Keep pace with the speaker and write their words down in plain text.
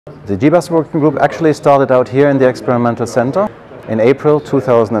The GBAS working group actually started out here in the Experimental Centre in April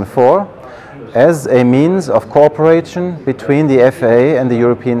 2004 as a means of cooperation between the FAA and the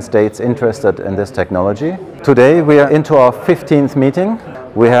European states interested in this technology. Today we are into our 15th meeting.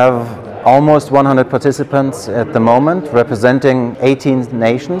 We have almost 100 participants at the moment, representing 18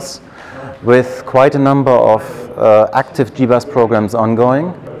 nations, with quite a number of active GBAS programs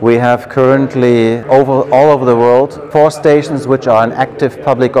ongoing. We have currently all over the world 4 stations which are in active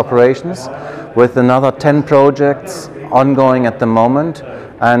public operations, with another 10 projects ongoing at the moment,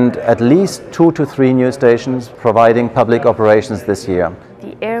 and at least 2 to 3 new stations providing public operations this year.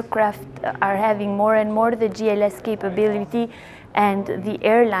 The aircraft are having more and more the GLS capability, and the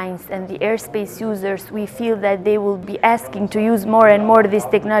airlines and the airspace users, we feel that they will be asking to use more and more this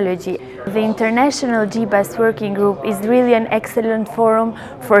technology. The International GBAS Working Group is really an excellent forum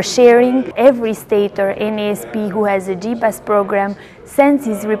for sharing. Every state or NASP who has a GBAS program sends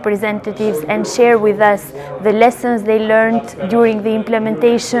his representatives and share with us the lessons they learned during the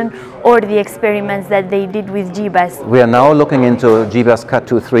implementation or the experiments that they did with GBAS. We are now looking into GBAS Cat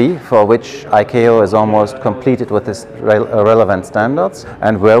 2.3, for which ICAO is almost completed with its relevant standards,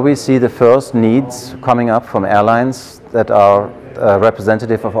 and where we see the first needs coming up from airlines that are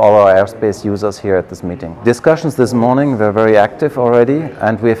representative of all our airspace users here at this meeting. Discussions this morning were very active already,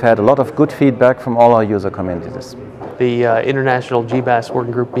 and we've had a lot of good feedback from all our user communities. The International GBAS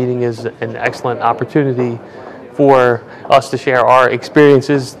Working Group meeting is an excellent opportunity for us to share our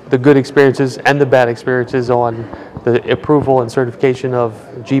experiences, the good experiences and the bad experiences on the approval and certification of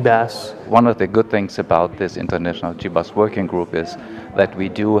GBAS. One of the good things about this International GBAS Working Group is that we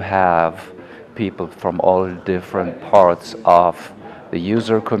do have people from all different parts of the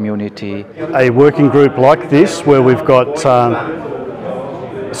user community. A working group like this, where we've got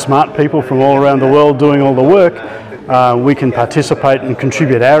smart people from all around the world doing all the work, we can participate and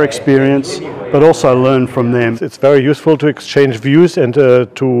contribute our experience, but also learn from them. It's very useful to exchange views and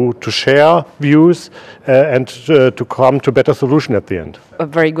to share views and to come to a better solution at the end. A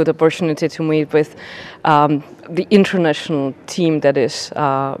very good opportunity to meet with the international team that is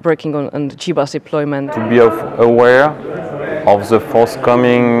working on the GBAS deployment. To be aware of the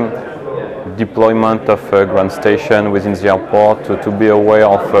forthcoming deployment of a ground station within the airport, to be aware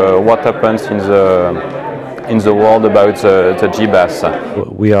of what happens in the world about the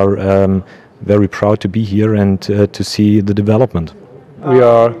GBAS. We are very proud to be here and to see the development. We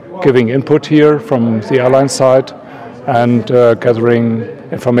are giving input here from the airline side and gathering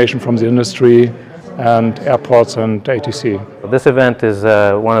information from the industry and airports and ATC. This event is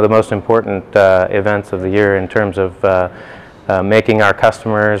one of the most important events of the year in terms of making our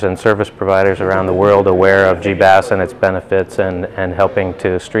customers and service providers around the world aware of GBAS and its benefits, and helping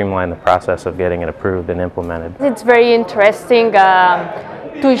to streamline the process of getting it approved and implemented. It's very interesting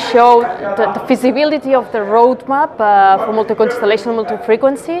to show the feasibility of the roadmap for multi-constellation,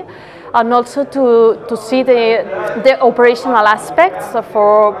 multi-frequency, and also to see the operational aspects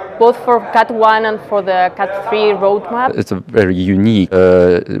for both for Cat 1 and for the Cat 3 roadmap. It's a very unique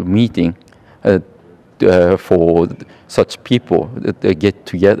meeting for such people that get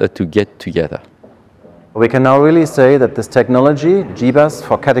together. We can now really say that this technology, GBAS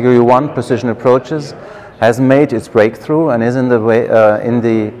for Category 1 precision approaches, has made its breakthrough and is in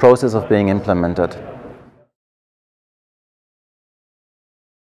the process of being implemented.